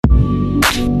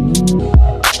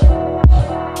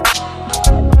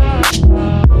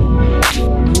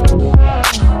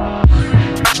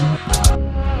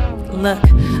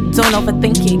Don't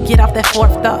overthink it, get off that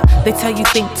fourth thought. They tell you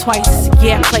think twice,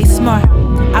 yeah, play smart.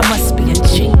 I must be a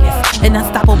genius, an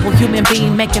unstoppable human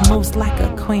being, making moves like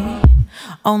a queen.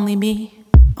 Only me,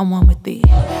 I'm one with thee.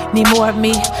 Need more of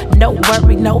me, no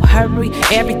worry, no hurry.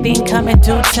 Everything come in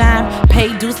due time.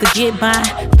 Pay dues to get mine.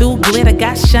 Through glitter,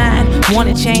 got shine.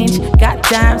 Wanna change, got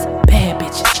dimes. Bad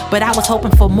bitches, but I was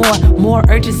hoping for more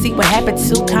urgency. What happened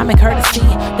to common courtesy?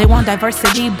 They want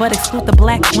diversity, but exclude the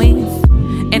black queens.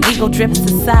 An ego-driven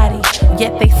society,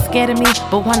 yet they scared of me,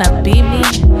 but wanna be me.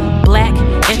 Black,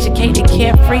 educated,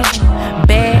 carefree,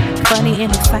 bad, funny,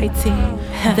 and exciting.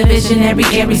 The visionary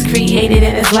Aries created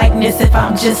in his likeness. If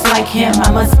I'm just like him,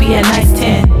 I must be a nice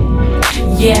 10.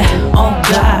 Yeah, oh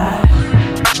God.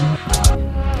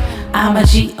 I'm a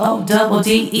GODDESS.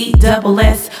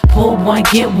 Pull one,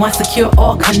 get one, secure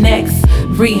all connects.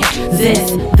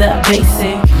 Resist the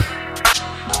basic.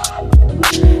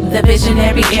 The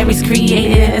visionary Aries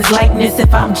created in his likeness.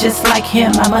 If I'm just like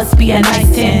him, I must be a nice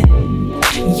 10.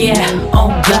 Yeah,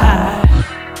 oh God.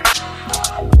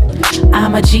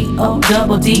 I'm a GODDESS.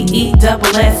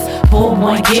 Pull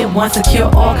one, get one, secure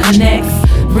all connects.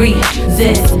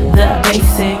 Resist the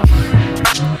basic.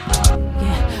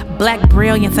 Black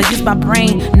brilliance, I use my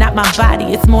brain, not my body.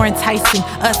 It's more enticing.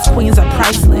 Us queens are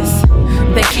priceless.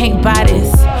 They can't buy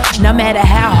this. No matter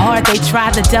how hard they try,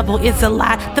 the devil is a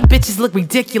lie. The bitches look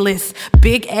ridiculous.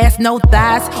 Big ass, no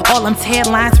thighs. All them tan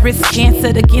lines, risk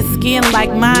cancer to get skin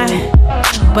like mine.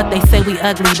 But they say we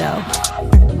ugly though.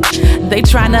 They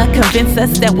tryna convince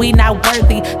us that we not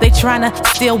worthy. They tryna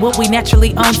steal what we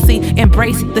naturally own. See,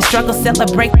 embrace the struggle,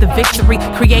 celebrate the victory.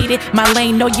 Created my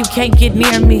lane, no you can't get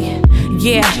near me.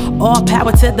 Yeah, all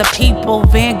power to the people.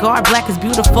 Vanguard, black is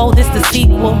beautiful, this the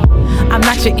sequel. I'm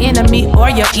not your enemy or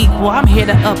your equal. I'm here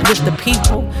to uplift the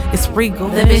people, it's regal.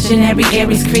 The visionary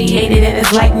Aries created in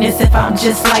his likeness. If I'm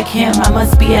just like him, I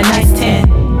must be a nice 10.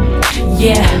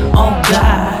 Yeah, oh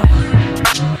God.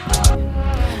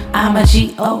 I'm a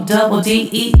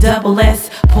GODDESS.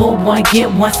 Pull one,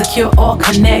 get one, secure all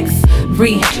connects.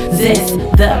 Resist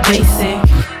the basic.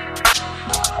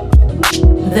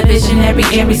 The visionary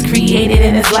Aries created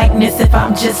in his likeness. If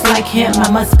I'm just like him, I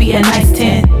must be a nice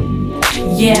 10.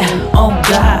 Yeah, oh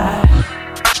God.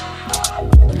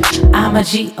 I'm a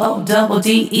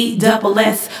GODDESS.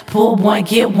 Pull one,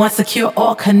 get one, secure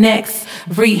all connects.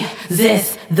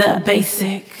 Resist the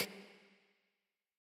basic.